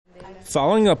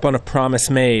Following up on a promise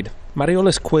made,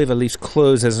 Mariola's Cueva leaves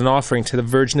clothes as an offering to the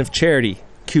Virgin of Charity,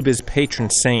 Cuba's patron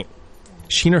saint.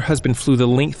 She and her husband flew the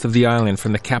length of the island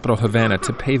from the capital Havana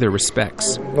to pay their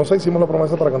respects. We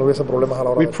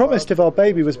promised if our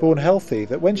baby was born healthy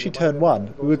that when she turned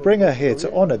 1, we would bring her here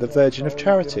to honour the Virgin of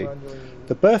Charity.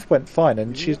 The birth went fine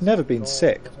and she's never been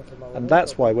sick, and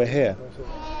that's why we're here.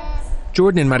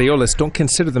 Jordan and Mariolas don't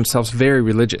consider themselves very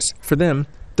religious. For them,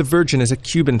 the Virgin is a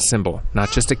Cuban symbol,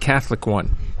 not just a Catholic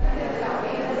one.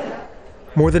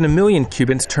 More than 1 million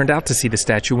Cubans turned out to see the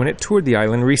statue when it toured the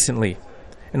island recently.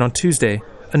 And on Tuesday,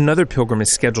 another pilgrim is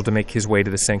scheduled to make his way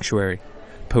to the sanctuary,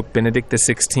 Pope Benedict the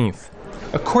Sixteenth.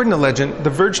 According to legend, the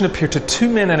Virgin appeared to 2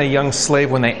 men and a young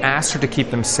slave when they asked her to keep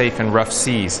them safe in rough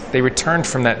seas. They returned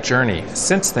from that journey.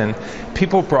 Since then,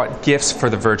 people brought gifts for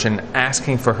the Virgin,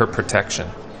 asking for her protection.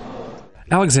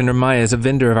 Alexander Maya is a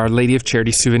vendor of Our Lady of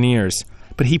Charity souvenirs,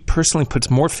 but he personally puts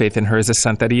more faith in her as a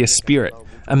Santeria spirit,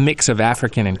 a mix of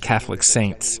African and Catholic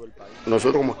saints.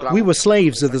 We were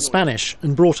slaves of the Spanish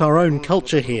and brought our own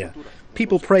culture here.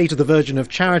 People pray to the Virgin of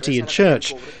Charity in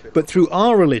church, but through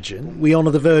our religion, we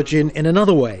honour the Virgin in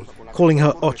another way, calling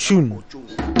her Ochun.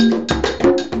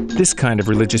 This kind of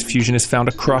religious fusion is found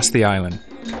across the island.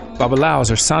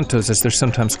 Babalaos, or santos as they're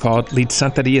sometimes called, lead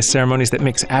Santeria ceremonies that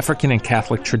mix African and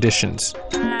Catholic traditions.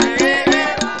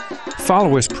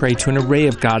 Followers pray to an array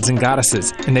of gods and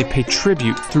goddesses, and they pay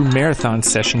tribute through marathon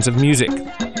sessions of music,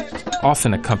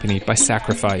 often accompanied by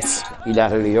sacrifice.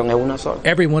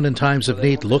 Everyone in times of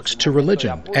need looks to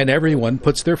religion, and everyone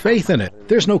puts their faith in it.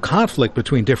 There's no conflict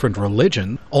between different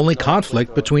religion, only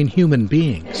conflict between human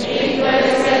beings.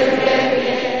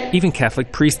 Even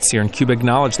Catholic priests here in Cuba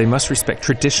acknowledge they must respect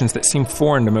traditions that seem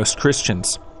foreign to most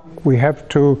Christians. We have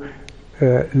to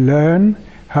learn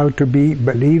how to be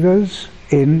believers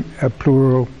in a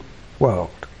plural world.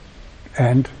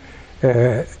 And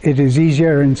it is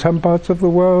easier in some parts of the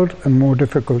world and more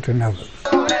difficult in others.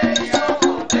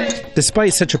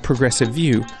 Despite such a progressive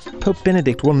view, Pope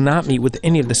Benedict will not meet with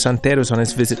any of the Santeros on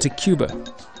his visit to Cuba.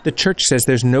 The Church says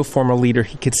there's no formal leader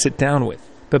he could sit down with,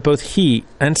 but both he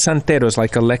and Santeros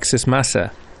like Alexis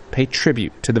Massa pay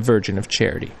tribute to the Virgin of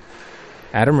Charity.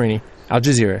 Adam Raney, Al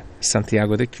Jazeera,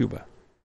 Santiago de Cuba.